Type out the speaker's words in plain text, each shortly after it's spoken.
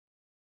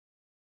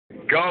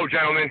Go,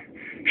 gentlemen.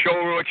 Show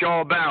her what you're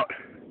all about.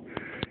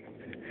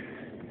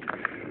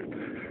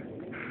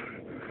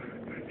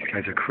 These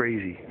guys are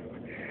crazy.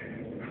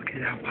 Look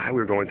at how high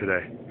we're going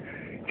today.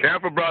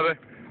 Careful, brother.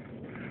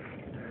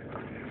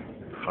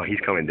 Oh, he's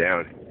coming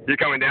down. You're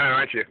coming down,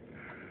 aren't you?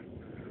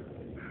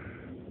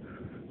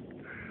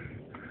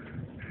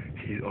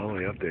 He's all the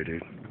way up there,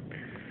 dude.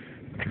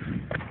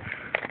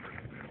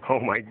 Oh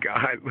my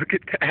God, look at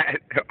that.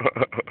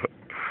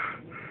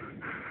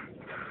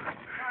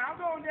 I'm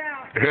going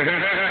down. Get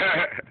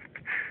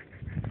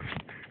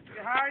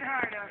higher and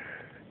higher now.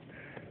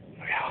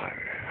 Look how high.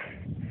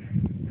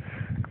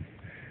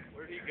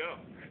 Where'd he go?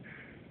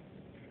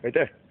 Right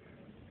there.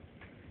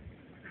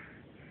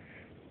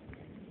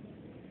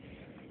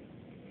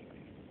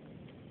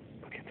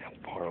 Look at how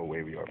far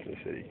away we are from the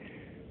city.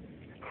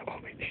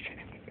 Holy shit.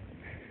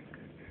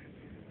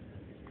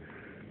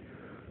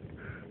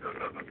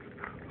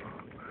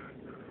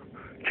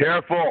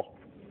 Careful.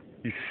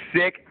 You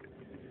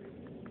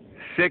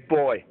sick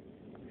boy.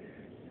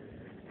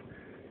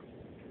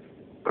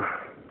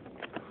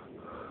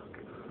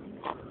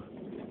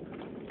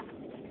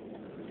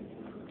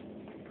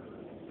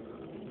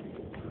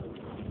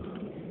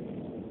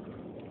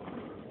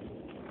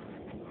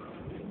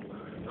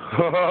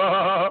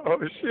 Oh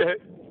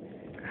shit.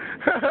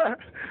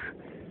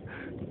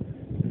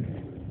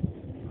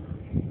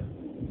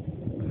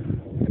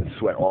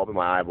 Sweat all up in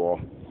my eyeball.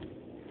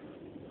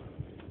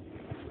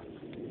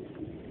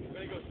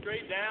 Gonna go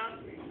straight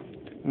down?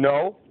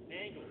 No.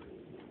 Angle.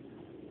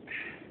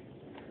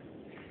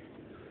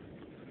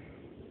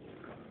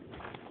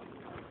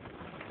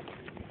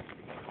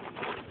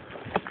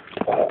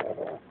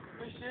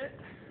 Good shit.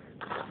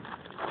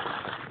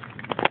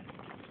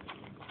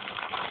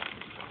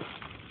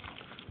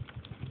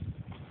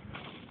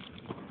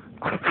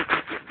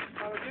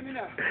 Give me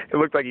now. It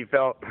looked like he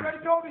fell. Ready,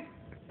 Toby?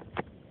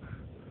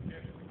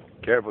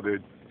 Careful,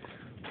 dude.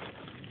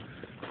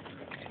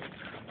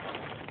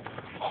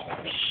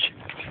 Holy shit.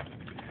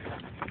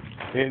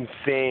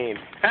 Insane.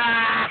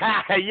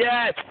 Ah,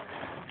 yes!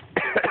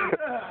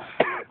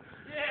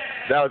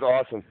 That was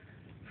awesome.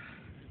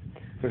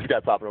 This guy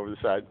popping over the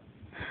side.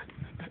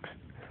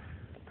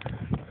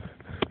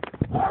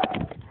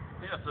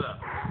 Yes, sir.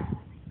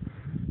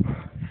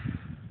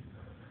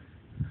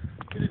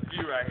 Look at this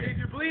view right here. If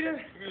you're bleeding, Look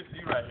at this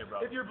view right here, bro.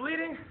 if you're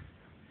bleeding,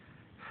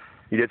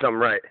 You did something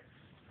right.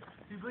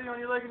 you bleed on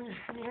your leg and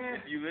your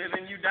hand. You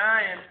living, you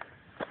dying.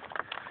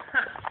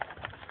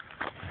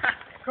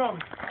 Come.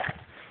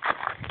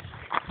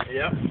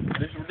 Yep.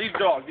 These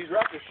dogs, these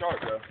rats are sharp,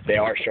 bro. They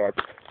are sharp.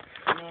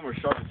 Some of them are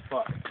sharp as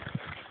fuck.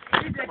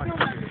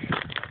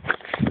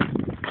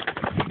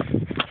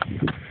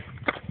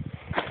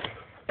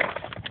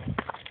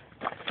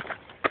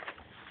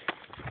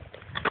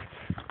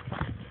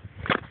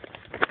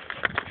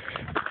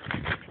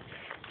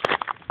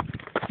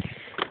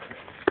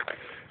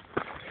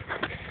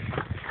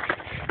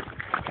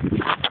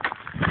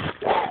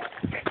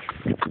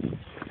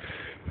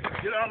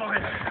 Get out of the way.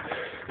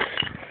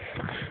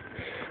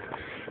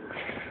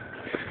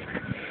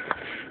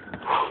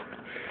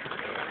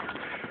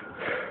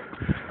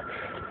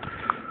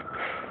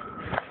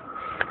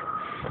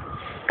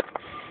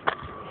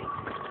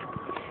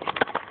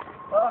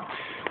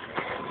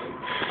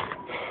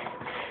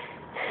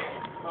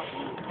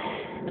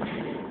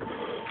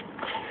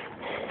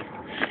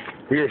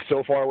 We are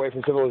so far away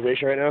from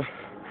civilization right now.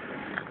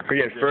 We're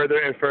getting further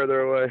and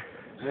further away.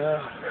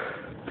 Yeah.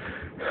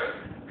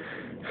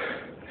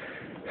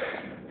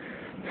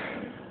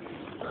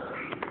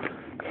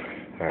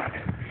 Alright.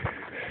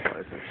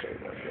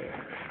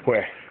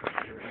 Where?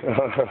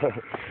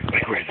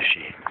 Like, where's the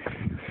sheet?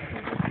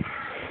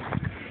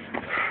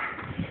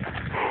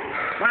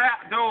 What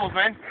outdoors,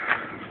 man?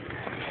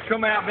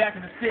 Come out back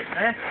in the stick,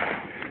 man.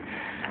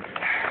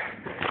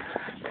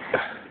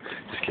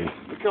 Just kidding.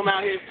 We come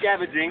out here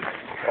scavenging.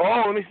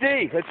 Oh, let me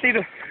see. Let's see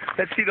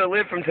the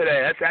lid from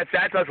today.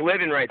 That's us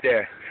living right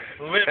there.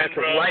 Living, That's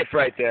bro. life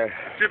right there.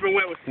 Dripping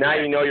wet with Now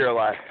you know you're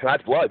alive.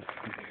 That's blood.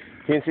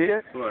 You didn't see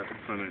it? Blood.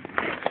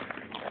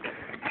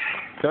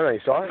 No, you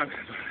saw it?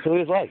 So look at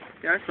his leg.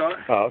 Yeah, I saw it.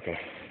 Oh, okay.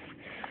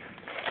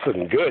 It's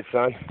looking good,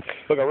 son.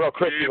 Looking real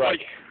crispy, Yeah, like.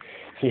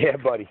 Yeah,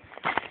 buddy.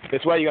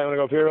 This way, you want to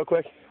go up here real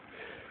quick?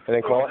 And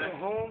then call it? Go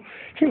home.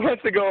 He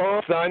wants to go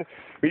home, son.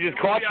 We just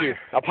caught you.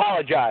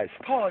 Apologize.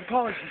 Apologies.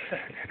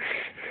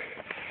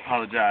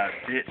 Apologize,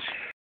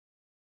 bitch.